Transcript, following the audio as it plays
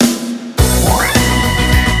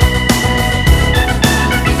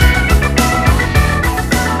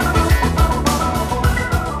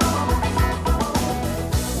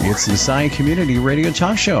It's the Messiah Community Radio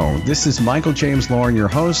Talk Show. This is Michael James Lauren, your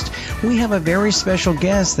host. We have a very special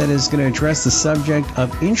guest that is going to address the subject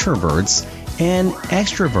of introverts and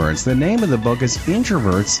extroverts. The name of the book is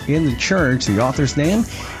Introverts in the Church. The author's name,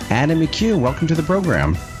 Adam McHugh. Welcome to the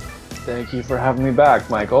program. Thank you for having me back,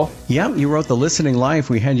 Michael. Yeah, you wrote The Listening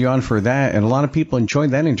Life. We had you on for that, and a lot of people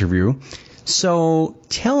enjoyed that interview. So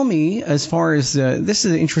tell me, as far as this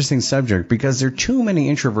is an interesting subject because there are too many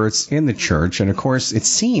introverts in the church, and of course it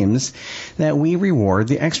seems that we reward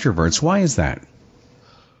the extroverts. Why is that?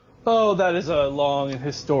 Oh, that is a long and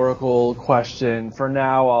historical question. For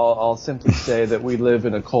now, I'll simply say that we live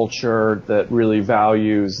in a culture that really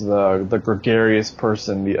values the gregarious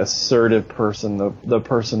person, the assertive person, the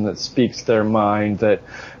person that speaks their mind, that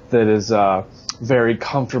is very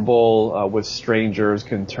comfortable with strangers,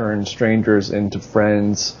 can turn strangers into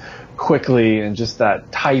friends quickly, and just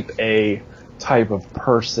that type A type of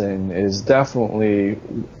person is definitely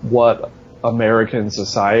what American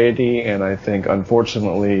society, and I think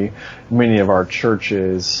unfortunately many of our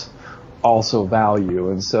churches also value.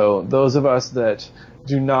 And so those of us that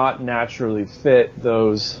do not naturally fit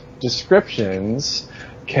those descriptions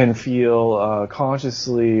can feel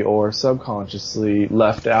consciously or subconsciously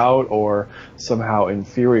left out or somehow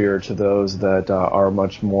inferior to those that are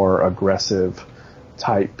much more aggressive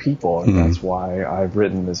type people, and that's why I've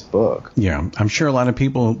written this book. Yeah, I'm sure a lot of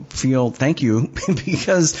people feel thank you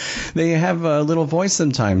because they have a little voice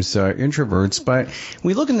sometimes, introverts. But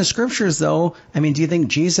we look in the scriptures, though. I mean, do you think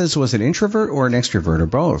Jesus was an introvert or an extrovert or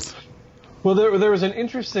both? Well, there was an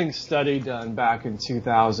interesting study done back in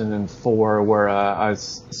 2004 where a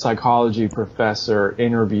psychology professor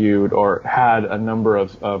interviewed or had a number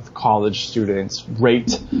of college students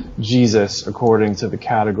rate Jesus according to the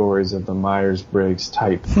categories of the Myers-Briggs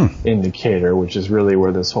type indicator, which is really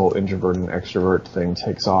where this whole introvert and extrovert thing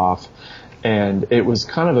takes off. And it was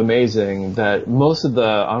kind of amazing that on most of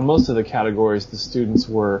the categories, the students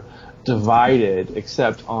were divided,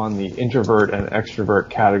 except on the introvert and extrovert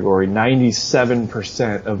category.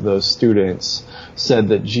 97% of those students said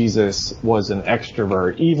that Jesus was an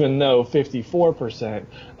extrovert, even though 54%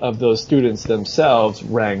 of those students themselves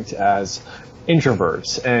ranked as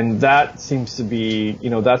introverts. And that seems to be,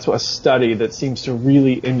 that's a study that seems to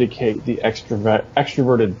really indicate the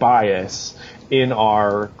extroverted bias in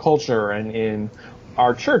our culture and in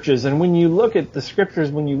our churches. And when you look at the scriptures,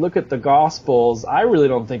 when you look at the Gospels, I really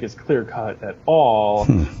don't think it's clear-cut at all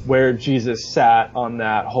where Jesus sat on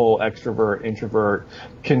that whole extrovert-introvert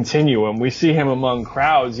continuum. We see him among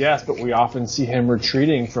crowds, yes, but we often see him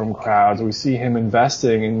retreating from crowds. We see him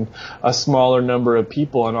investing in a smaller number of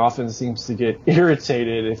people and often seems to get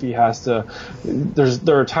irritated if he has to.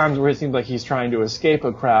 There are times where it seems like he's trying to escape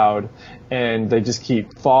a crowd and they just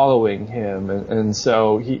keep following him. And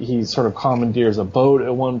so he sort of commandeers a boat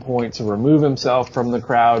at one point to remove himself from the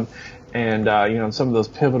crowd. And, in some of those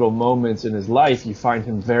pivotal moments in his life, you find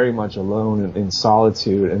him very much alone and in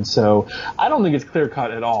solitude. And so I don't think it's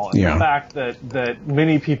clear-cut at all. And the fact that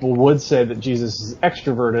many people would say that Jesus is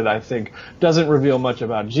extroverted, I think, doesn't reveal much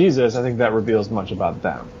about Jesus. I think that reveals much about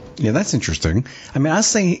them. Yeah, that's interesting. I mean, I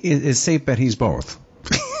say it's safe bet he's both.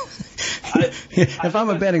 If I'm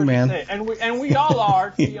a betting man, and we all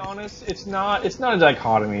are, to be honest, it's not a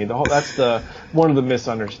dichotomy. That's one of the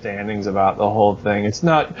misunderstandings about the whole thing.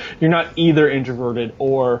 You're not either introverted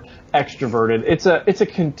or extroverted. It's a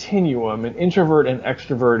continuum. An introvert and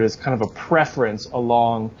extrovert is kind of a preference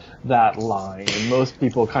along that line, and most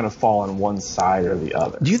people kind of fall on one side or the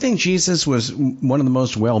other. Do you think Jesus was one of the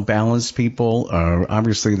most well-balanced people,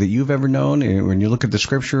 obviously, that you've ever known when you look at the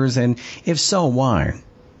scriptures? And if so, why?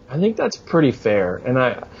 I think that's pretty fair. And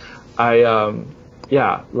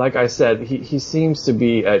like I said, he seems to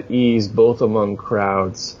be at ease both among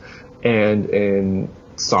crowds and in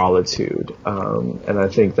solitude. And I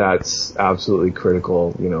think that's absolutely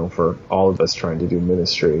critical, for all of us trying to do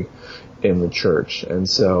ministry in the church. And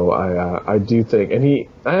so I do think, and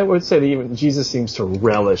I would say that even Jesus seems to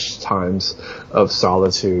relish times of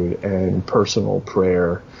solitude and personal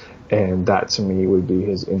prayer. And that to me would be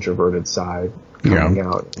his introverted side coming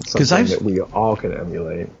out. Something that we all can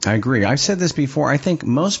emulate. I agree. I've said this before. I think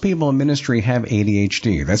most people in ministry have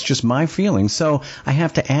ADHD. That's just my feeling. So I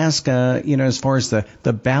have to ask, as far as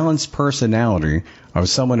the balanced personality of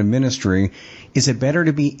someone in ministry, is it better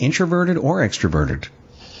to be introverted or extroverted?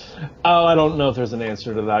 Oh, I don't know if there's an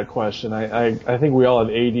answer to that question. I think we all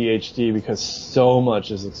have ADHD because so much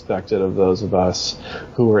is expected of those of us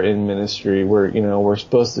who are in ministry. We're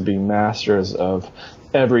supposed to be masters of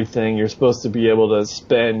everything. You're supposed to be able to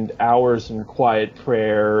spend hours in quiet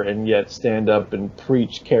prayer and yet stand up and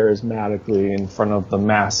preach charismatically in front of the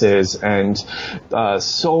masses. And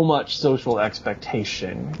so much social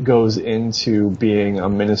expectation goes into being a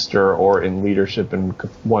minister or in leadership in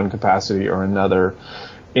one capacity or another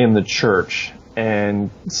in the church.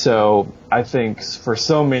 And so I think for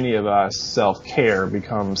so many of us, self-care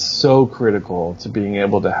becomes so critical to being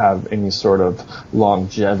able to have any sort of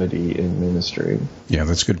longevity in ministry. Yeah,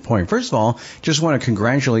 that's a good point. First of all, just want to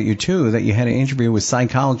congratulate you, too, that you had an interview with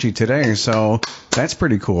Psychology Today. So that's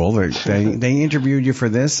pretty cool. They interviewed you for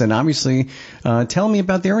this. And obviously, tell me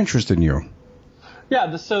about their interest in you.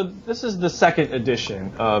 Yeah, so this is the second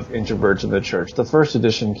edition of Introverts in the Church. The first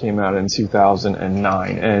edition came out in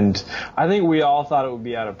 2009, and I think we all thought it would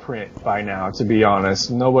be out of print by now, to be honest.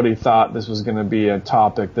 Nobody thought this was going to be a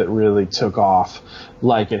topic that really took off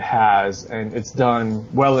like it has, and it's done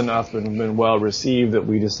well enough and been well received that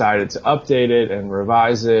we decided to update it and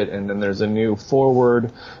revise it, and then there's a new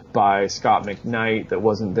foreword by Scott McKnight that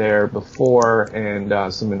wasn't there before,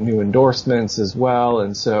 and some new endorsements as well.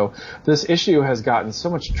 And so this issue has gotten so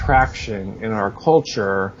much traction in our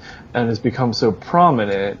culture and has become so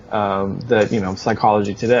prominent that,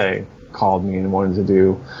 Psychology Today called me and wanted to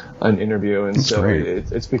do an interview, and so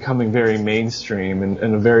it's becoming very mainstream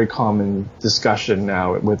and a very common discussion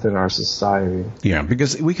now within our society. Yeah,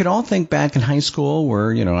 because we could all think back in high school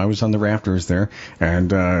where I was on the rafters there,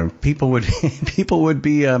 and people would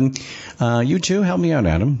be you too, help me out,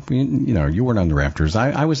 Adam. You weren't on the rafters.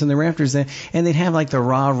 I was on the rafters there, and they'd have like the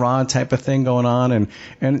rah type of thing going on,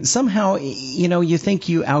 and somehow you think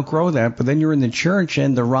you outgrow that, but then you're in the church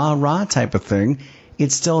and the rah type of thing,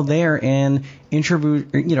 it's still there, and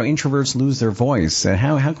introverts lose their voice.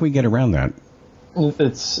 How can we get around that?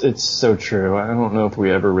 It's so true. I don't know if we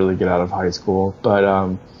ever really get out of high school,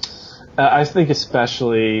 but I think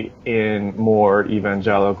especially in more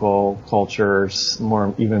evangelical cultures,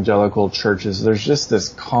 more evangelical churches, there's just this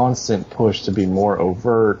constant push to be more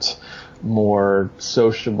overt, more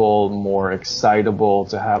sociable, more excitable,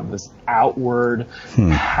 to have this outward,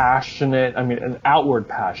 passionate, an outward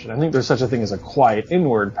passion. I think there's such a thing as a quiet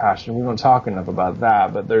inward passion. We don't talk enough about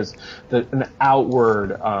that, but there's an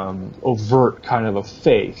outward, overt kind of a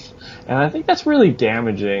faith. And I think that's really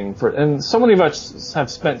damaging and so many of us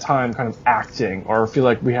have spent time kind of acting or feel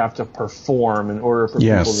like we have to perform in order for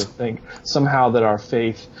people to think somehow that our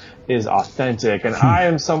faith is authentic. And I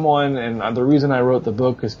am someone, and the reason I wrote the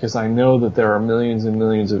book is because I know that there are millions and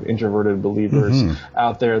millions of introverted believers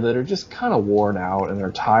out there that are just kind of worn out and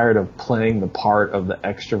they're tired of playing the part of the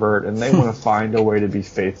extrovert, and they want to find a way to be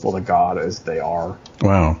faithful to God as they are.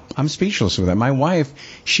 Wow. I'm speechless with that. My wife,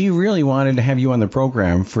 she really wanted to have you on the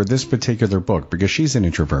program for this particular book because she's an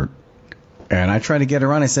introvert. And I tried to get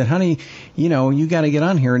her on. I said, honey, you got to get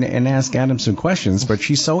on here and ask Adam some questions. But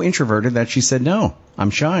she's so introverted that she said, no, I'm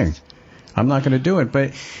shy. I'm not going to do it.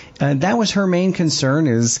 But that was her main concern,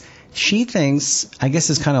 is she thinks, I guess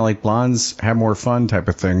it's kind of like blondes have more fun type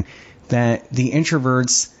of thing, that the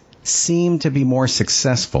introverts seem to be more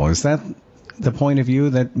successful. Is that the point of view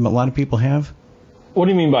that a lot of people have? What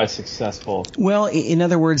do you mean by successful? Well, in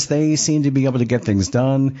other words, they seem to be able to get things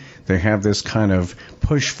done. They have this kind of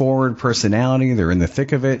push-forward personality. They're in the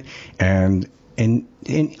thick of it. And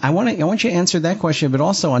I want you to answer that question, but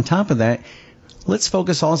also on top of that, let's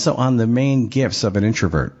focus also on the main gifts of an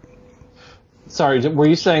introvert. Sorry, were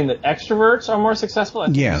you saying that extroverts are more successful?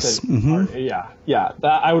 Yes. Yeah.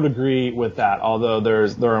 That, I would agree with that. Although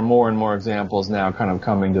there are more and more examples now kind of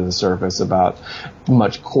coming to the surface about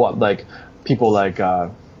people like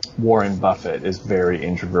Warren Buffett is very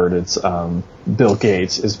introverted. Bill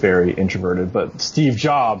Gates is very introverted, but Steve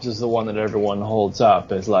Jobs is the one that everyone holds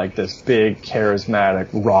up as like this big, charismatic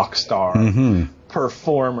rock star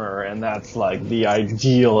performer, and that's like the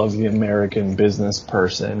ideal of the American business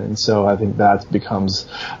person. And so I think that becomes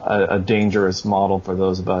a dangerous model for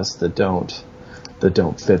those of us that don't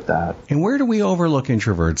fit that. And where do we overlook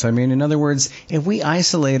introverts? In other words, if we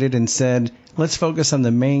isolated and said, let's focus on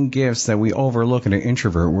the main gifts that we overlook in an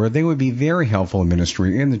introvert, where they would be very helpful in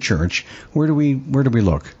ministry in the church, where do we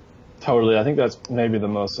look? Totally. I think that's maybe the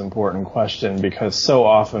most important question, because so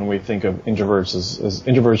often we think of introverts as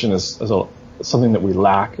introversion as something that we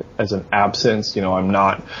lack, as an absence. I'm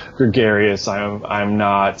not gregarious. I'm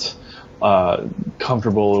not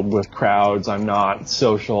comfortable with crowds. I'm not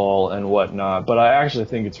social and whatnot. But I actually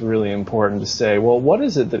think it's really important to say, well, what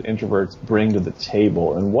is it that introverts bring to the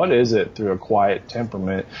table? And what is it through a quiet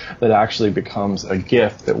temperament that actually becomes a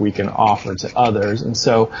gift that we can offer to others? And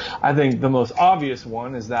so I think the most obvious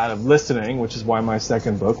one is that of listening, which is why my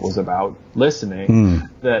second book was about listening.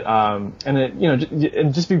 That, and it,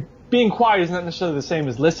 and just being quiet is not necessarily the same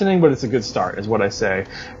as listening, but it's a good start, is what I say.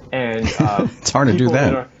 And it's hard to do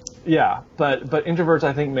that. But introverts,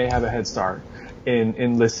 I think, may have a head start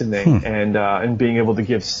in listening and being able to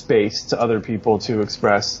give space to other people to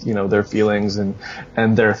express, their feelings and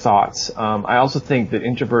their thoughts. I also think that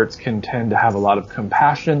introverts can tend to have a lot of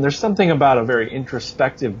compassion. There's something about a very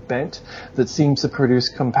introspective bent that seems to produce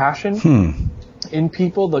compassion in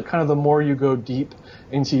people. The more you go deep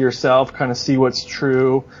into yourself, kind of see what's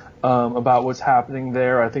true about what's happening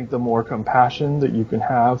there, I think the more compassion that you can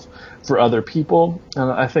have for other people.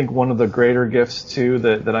 And I think one of the greater gifts too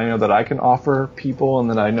that I know that I can offer people,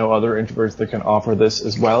 and that I know other introverts that can offer this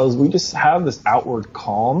as well, is we just have this outward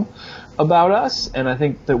calm about us. And I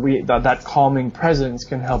think that that calming presence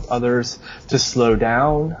can help others to slow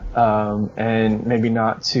down, and maybe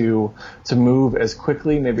not to move as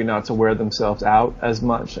quickly, maybe not to wear themselves out as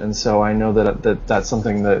much. And so I know that's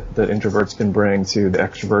something that introverts can bring to the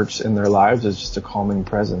extroverts in their lives, is just a calming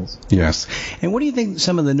presence. Yes. And what do you think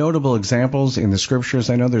some of the notable examples in the scriptures?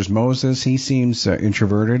 I know there's Moses, he seems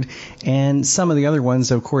introverted, and some of the other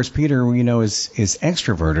ones, of course, Peter, is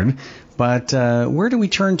extroverted. But where do we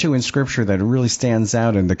turn to in Scripture that really stands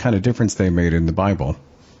out and the kind of difference they made in the Bible?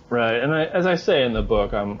 Right, and as I say in the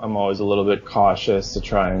book, I'm always a little bit cautious to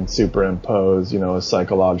try and superimpose, a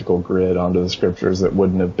psychological grid onto the Scriptures that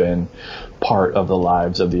wouldn't have been part of the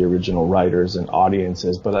lives of the original writers and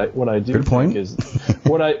audiences. But what I do think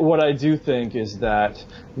is that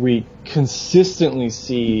we consistently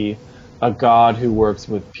see a God who works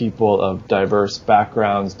with people of diverse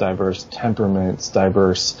backgrounds, diverse temperaments,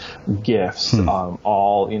 diverse gifts,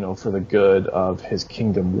 all, for the good of his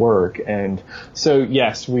kingdom work. And so,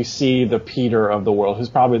 yes, we see the Peter of the world, who's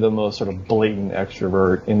probably the most sort of blatant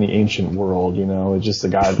extrovert in the ancient world, just the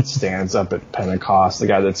guy that stands up at Pentecost, the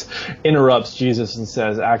guy that interrupts Jesus and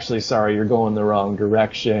says, actually, sorry, you're going the wrong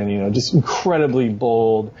direction, just incredibly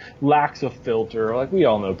bold, lacks a filter. Like, we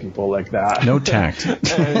all know people like that. No tact.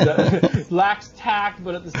 And, lacks tact,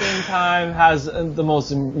 but at the same time has the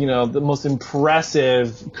most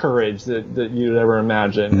impressive courage that you'd ever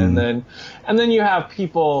imagine. And then you have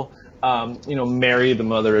people, Mary, the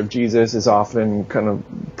mother of Jesus, is often kind of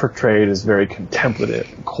portrayed as very contemplative,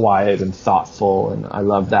 quiet, and thoughtful. And I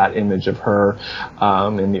love that image of her.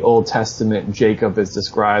 In the Old Testament, Jacob is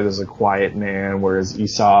described as a quiet man, whereas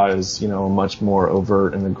Esau is, much more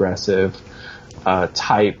overt and aggressive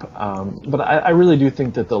type. But I really do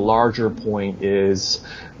think that the larger point is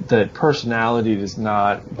that personality does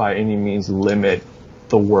not by any means limit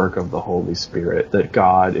the work of the Holy Spirit, that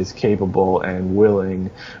God is capable and willing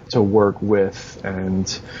to work with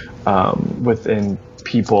and within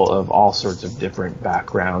people of all sorts of different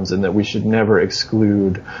backgrounds, and that we should never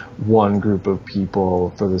exclude one group of people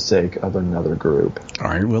for the sake of another group. All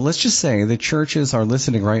right, well, let's just say the churches are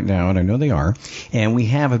listening right now, and I know they are, and we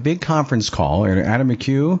have a big conference call, and Adam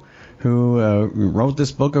McHugh, who wrote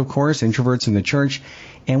this book, of course, Introverts in the Church,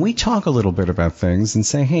 and we talk a little bit about things and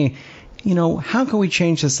say, hey, how can we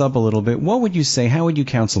change this up a little bit? What would you say? How would you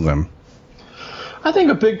counsel them? I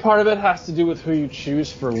think a big part of it has to do with who you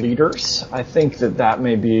choose for leaders. I think that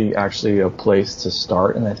may be actually a place to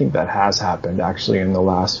start, and I think that has happened actually in the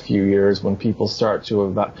last few years when people start to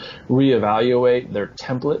reevaluate their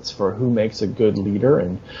templates for who makes a good leader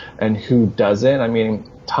and who doesn't. I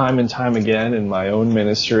mean, time and time again in my own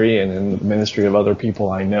ministry and in the ministry of other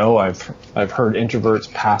people I know, I've heard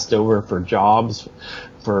introverts passed over for jobs,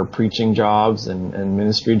 for preaching jobs and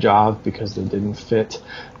ministry jobs because they didn't fit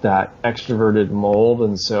that extroverted mold.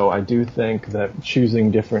 And so I do think that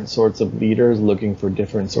choosing different sorts of leaders, looking for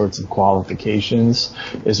different sorts of qualifications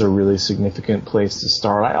is a really significant place to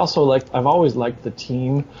start. I've always liked the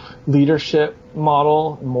team leadership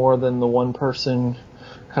model more than the one person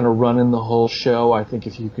kind of running the whole show. I think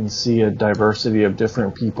if you can see a diversity of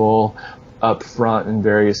different people up front in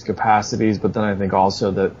various capacities, but then I think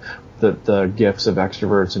also that the gifts of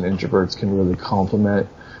extroverts and introverts can really complement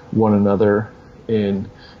one another in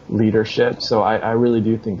leadership. So I really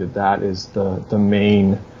do think that is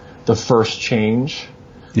the first change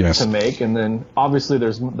to make. And then obviously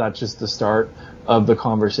that's just the start of the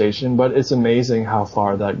conversation, but it's amazing how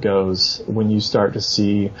far that goes when you start to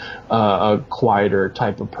see a quieter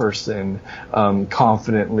type of person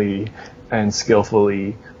confidently and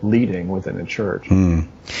skillfully leading within a church. You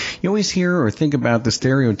always hear or think about the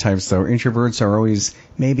stereotypes, though. Introverts are always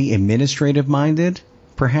maybe administrative minded.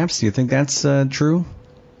 Perhaps, do you think that's true?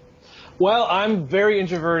 Well, I'm very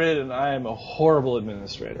introverted, and I am a horrible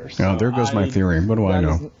administrator. So there goes my theory. What do I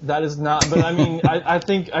know? That is not. But I mean, I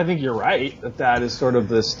think you're right that is sort of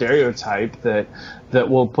the stereotype that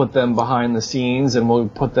will put them behind the scenes, and we'll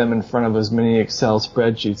put them in front of as many Excel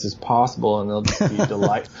spreadsheets as possible, and they'll just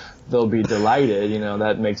be they'll be delighted.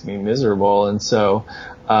 That makes me miserable, and so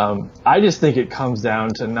I just think it comes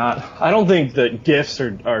down to I don't think that gifts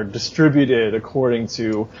are distributed according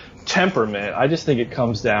to temperament. I just think it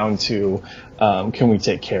comes down to can we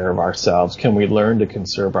take care of ourselves? Can we learn to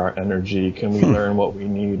conserve our energy? Can we learn what we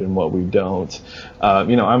need and what we don't?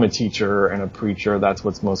 I'm a teacher and a preacher. That's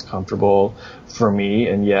what's most comfortable for me.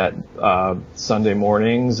 And yet Sunday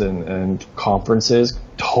mornings and conferences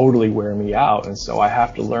totally wear me out. And so I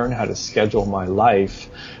have to learn how to schedule my life,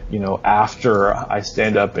 after I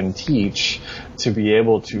stand up and teach, to be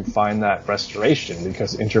able to find that restoration,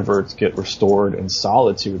 because introverts get restored in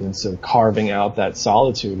solitude. And so carving out that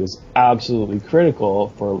solitude is absolutely critical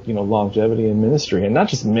for, longevity in ministry, and not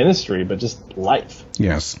just ministry, but just life.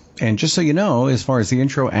 Yes. And just so you know, as far as the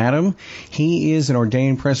intro, Adam, he is an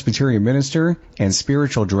ordained Presbyterian minister and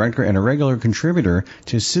spiritual director and a regular contributor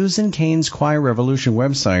to Susan Cain's Choir Revolution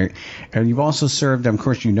website. And you've also served, of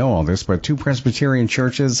course you know all this, but 2 Presbyterian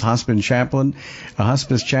churches, hospice chaplain,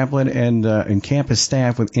 and campus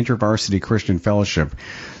staff with InterVarsity Christian Fellowship.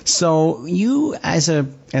 So you, as a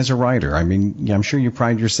writer, I mean, I'm sure you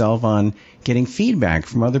pride yourself on getting feedback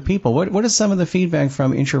from other people. What is some of the feedback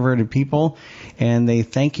from introverted people? And they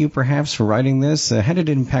thank you perhaps for writing this. How did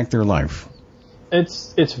it impact their life?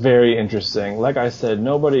 It's very interesting. Like I said,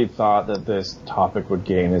 nobody thought that this topic would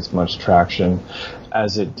gain as much traction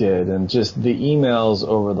as it did. And just the emails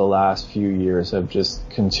over the last few years have just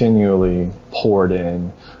continually poured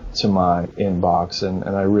in to my inbox, and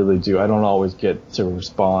I really do. I don't always get to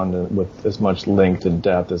respond with as much length and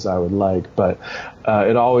depth as I would like, but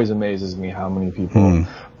it always amazes me how many people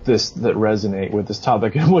that resonate with this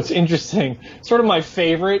topic. And what's interesting, sort of my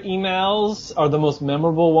favorite emails are the most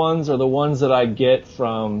memorable ones, are the ones that I get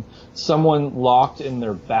from someone locked in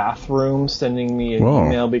their bathroom sending me an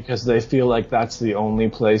email because they feel like that's the only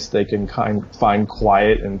place they can find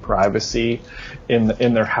quiet and privacy in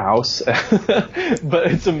their house. But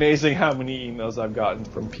it's amazing how many emails I've gotten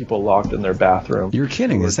from people locked in their bathroom. You're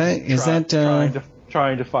kidding.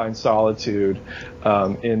 Trying to find solitude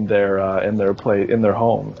in their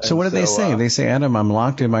home. So what do they say? They say, Adam, I'm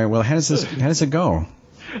locked in my. Well, how does it go?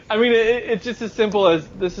 I mean, it's just as simple as,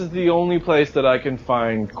 this is the only place that I can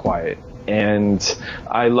find quiet. And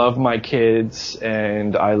I love my kids,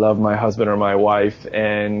 and I love my husband or my wife,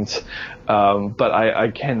 but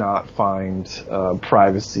I cannot find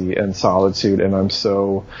privacy and solitude, and I'm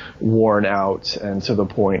so worn out and to the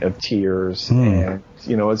point of tears. And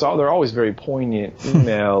they're always very poignant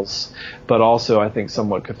emails, but also I think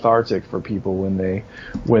somewhat cathartic for people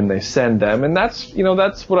when they send them. And that's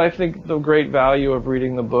what I think the great value of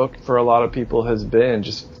reading the book for a lot of people has been,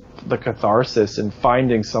 just the catharsis and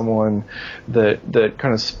finding someone that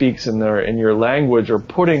kind of speaks in your language, or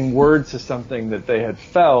putting words to something that they had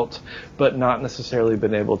felt but not necessarily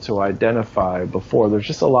been able to identify before. There's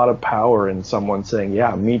just a lot of power in someone saying,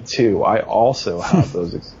 yeah, me too, I also have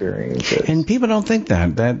those experiences. And people don't think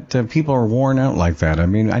that people are worn out like that. I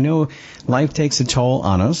mean, I know life takes a toll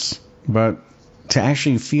on us, but to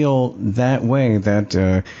actually feel that way,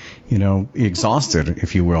 that exhausted,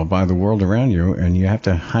 if you will, by the world around you, and you have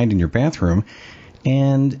to hide in your bathroom.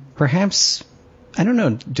 And perhaps, I don't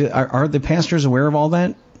know, are the pastors aware of all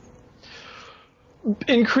that?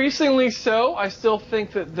 Increasingly so. I still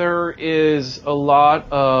think that there is a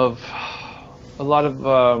lot of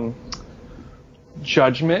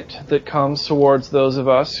judgment that comes towards those of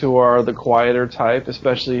us who are the quieter type,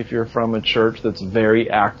 especially if you're from a church that's very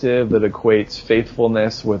active, that equates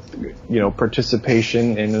faithfulness with,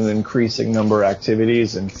 participation in an increasing number of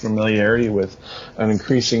activities and familiarity with an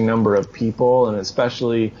increasing number of people, and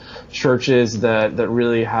especially churches that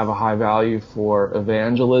really have a high value for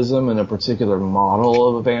evangelism and a particular model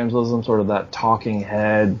of evangelism, sort of that talking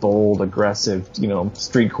head, bold, aggressive,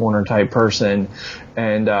 street corner type person.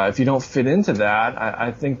 And if you don't fit into that,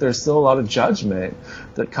 I think there's still a lot of judgment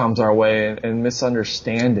that comes our way and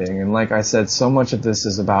misunderstanding. And like I said, so much of this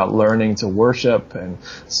is about learning to worship and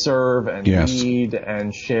serve and lead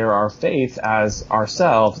and share our faith as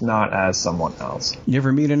ourselves, not as someone else. You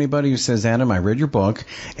ever meet anybody who says, Adam, I read your book,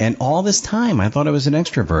 and all this time I thought I was an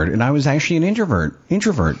extrovert, and I was actually an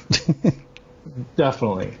introvert.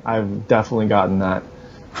 Definitely. I've definitely gotten that.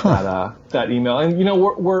 That email. And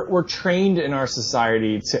we're trained in our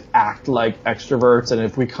society to act like extroverts, and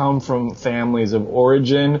if we come from families of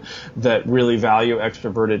origin that really value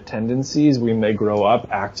extroverted tendencies, we may grow up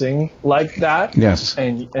acting like that. Yes.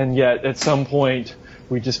 And yet at some point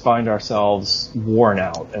we just find ourselves worn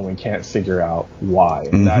out and we can't figure out why.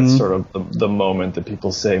 And that's sort of the moment that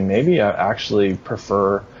people say, maybe I actually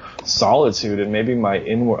prefer solitude, and maybe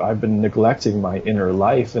I've been neglecting my inner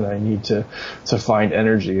life, and I need to find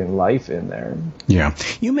energy and life in there. Yeah.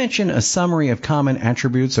 You mentioned a summary of common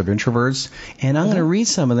attributes of introverts, and I'm going to read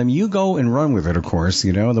some of them. You go and run with it, of course,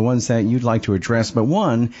 the ones that you'd like to address. But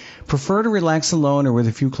one, prefer to relax alone or with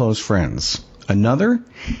a few close friends. Another,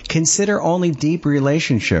 consider only deep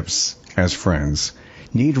relationships as friends.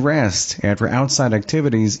 Need rest after outside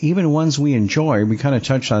activities, even ones we enjoy. We kind of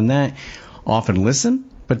touched on that. Often listen,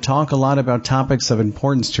 but talk a lot about topics of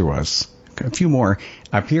importance to us. A few more.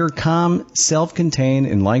 Appear calm, self-contained,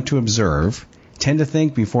 and like to observe. Tend to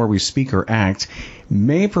think before we speak or act.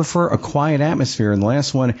 May prefer a quiet atmosphere. And the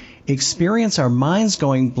last one, experience our minds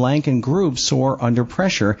going blank in groups or under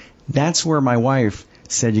pressure. That's where my wife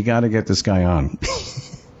said, you got to get this guy on.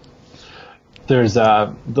 There's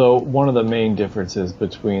one of the main differences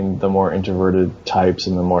between the more introverted types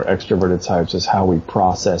and the more extroverted types is how we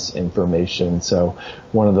process information. So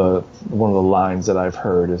one of the lines that I've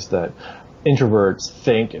heard is that introverts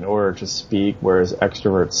think in order to speak, whereas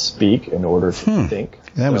extroverts speak in order to think.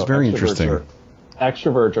 That was very interesting.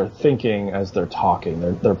 Extroverts are thinking as they're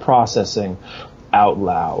talking. They're processing out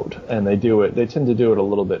loud, and they tend to do it a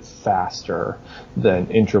little bit faster than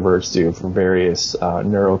introverts do for various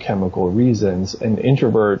neurochemical reasons. And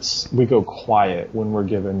introverts, we go quiet when we're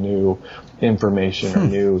given new information or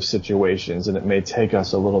new situations, and it may take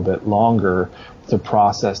us a little bit longer to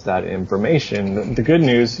process that information. The good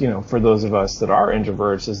news, for those of us that are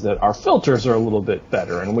introverts, is that our filters are a little bit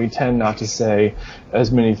better, and we tend not to say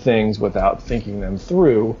as many things without thinking them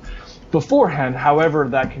through beforehand. However,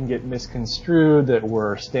 that can get misconstrued that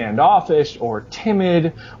we're standoffish or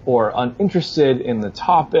timid or uninterested in the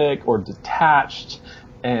topic or detached,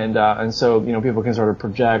 and so people can sort of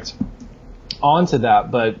project onto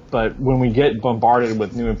that, but when we get bombarded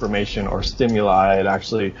with new information or stimuli, it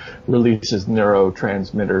actually releases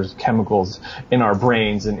neurotransmitters, chemicals in our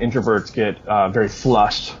brains, and introverts get very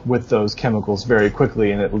flushed with those chemicals very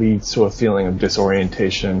quickly, and it leads to a feeling of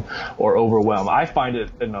disorientation or overwhelm. I find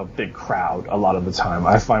it in a big crowd a lot of the time.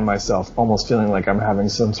 I find myself almost feeling like I'm having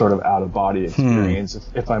some sort of out-of-body experience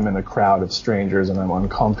if I'm in a crowd of strangers and I'm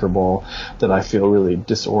uncomfortable, that I feel really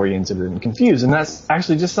disoriented and confused. And that's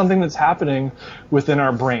actually just something that's happening within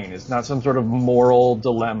our brain. It's not some sort of moral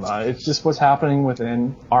dilemma. It's just what's happening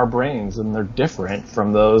within our brains, and they're different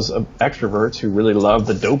from those of extroverts who really love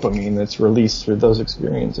the dopamine that's released through those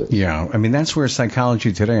experiences. Yeah, I mean, that's where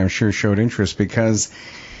Psychology Today, I'm sure, showed interest, because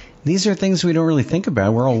these are things we don't really think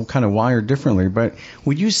about. We're all kind of wired differently. But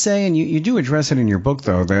would you say, and you do address it in your book,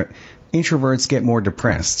 though, that introverts get more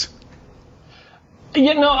depressed?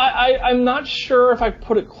 I'm not sure if I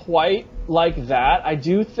put it quite like that. I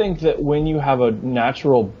do think that when you have a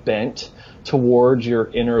natural bent towards your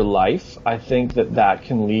inner life, I think that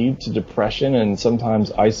can lead to depression and sometimes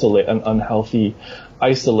an unhealthy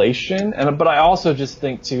isolation. But I also just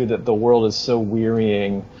think too that the world is so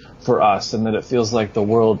wearying for us, and that it feels like the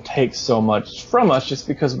world takes so much from us just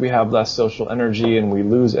because we have less social energy and we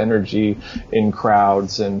lose energy in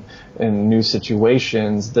crowds and in new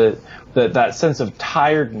situations, that sense of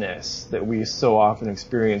tiredness that we so often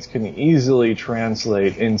experience can easily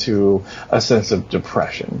translate into a sense of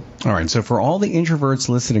depression. All right, so for all the introverts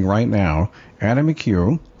listening right now, Adam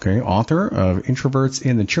McHugh, author of Introverts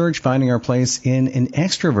in the Church, Finding Our Place in an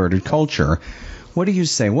Extroverted Culture, what do you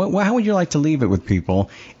say? How would you like to leave it with people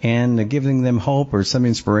and giving them hope or some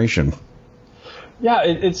inspiration? Yeah,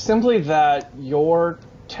 it's simply that your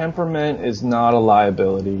temperament is not a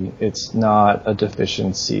liability. It's not a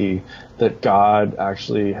deficiency, that God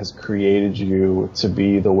actually has created you to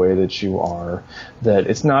be the way that you are, that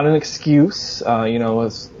it's not an excuse. You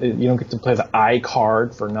don't get to play the I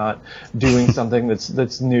card for not doing something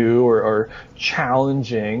that's new or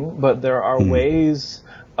challenging, but there are ways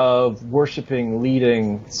of worshiping,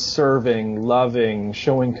 leading, serving, loving,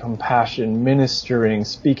 showing compassion, ministering,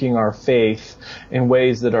 speaking our faith in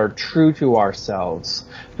ways that are true to ourselves,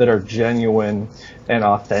 that are genuine and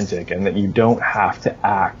authentic, and that you don't have to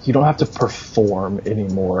act, you don't have to perform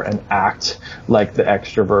anymore and act like the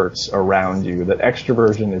extroverts around you. That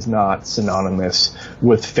extroversion is not synonymous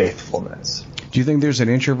with faithfulness. Do you think there's an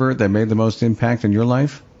introvert that made the most impact in your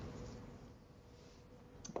life?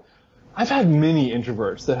 I've had many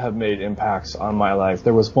introverts that have made impacts on my life.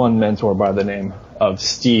 There was one mentor by the name of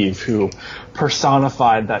Steve who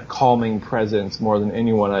personified that calming presence more than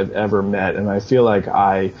anyone I've ever met, and I feel like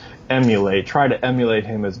I try to emulate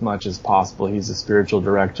him as much as possible. He's a spiritual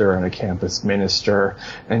director and a campus minister,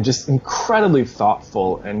 and just incredibly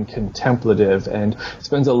thoughtful and contemplative, and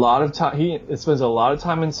spends a lot of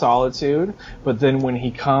time in solitude. But then when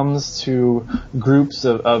he comes to groups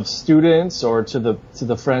of students or to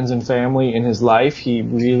the friends and family in his life, he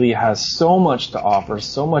really has so much to offer,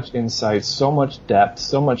 so much insight, so much depth,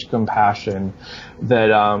 so much compassion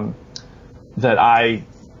that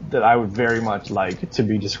I would very much like to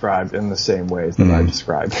be described in the same ways that I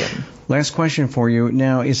described him. Last question for you.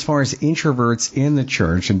 Now, as far as introverts in the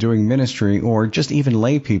church and doing ministry, or just even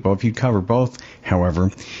lay people, if you cover both,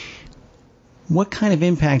 however, what kind of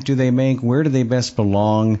impact do they make? Where do they best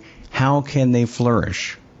belong? How can they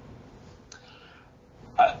flourish?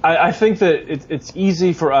 I think that it's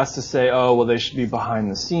easy for us to say, oh, well, they should be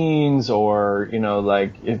behind the scenes, or,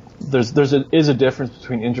 like, if there's a difference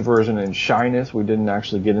between introversion and shyness. We didn't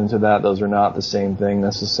actually get into that. Those are not the same thing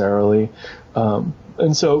necessarily.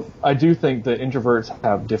 And so I do think that introverts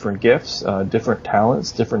have different gifts, different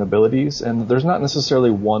talents, different abilities, and there's not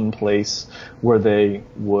necessarily one place where they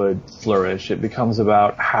would flourish. It becomes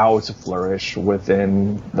about how to flourish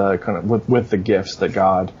within the kind of with the gifts that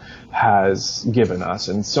God has given us.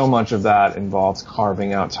 And so much of that involves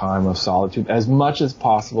carving out time of solitude as much as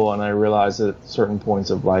possible. And I realize that at certain points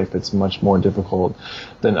of life it's much more difficult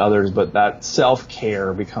than others, but that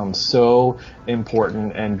self-care becomes so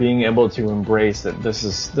important, and being able to embrace that this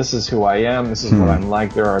is who I am, this is what I'm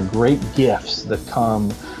like. There are great gifts that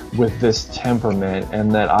come with this temperament,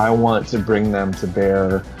 and that I want to bring them to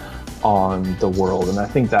bear on the world. And I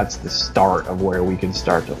think that's the start of where we can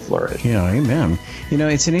start to flourish. Yeah, amen.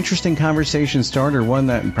 It's an interesting conversation starter, one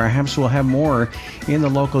that perhaps we'll have more in the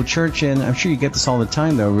local church. And I'm sure you get this all the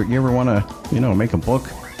time, though. You ever want to, make a book,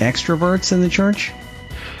 Extroverts in the Church?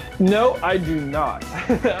 No, I do not.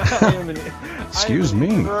 Excuse me.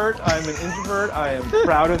 I'm an introvert. I am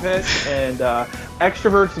proud of it. And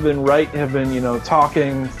extroverts have been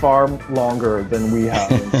talking far longer than we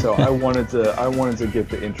have. And so I wanted to get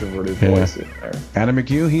the introverted voice in there. Adam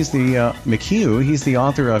McHugh, he's the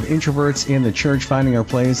author of Introverts in the Church: Finding Our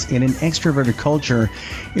Place in an Extroverted Culture.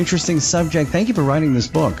 Interesting subject. Thank you for writing this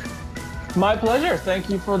book. My pleasure. Thank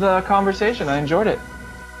you for the conversation. I enjoyed it.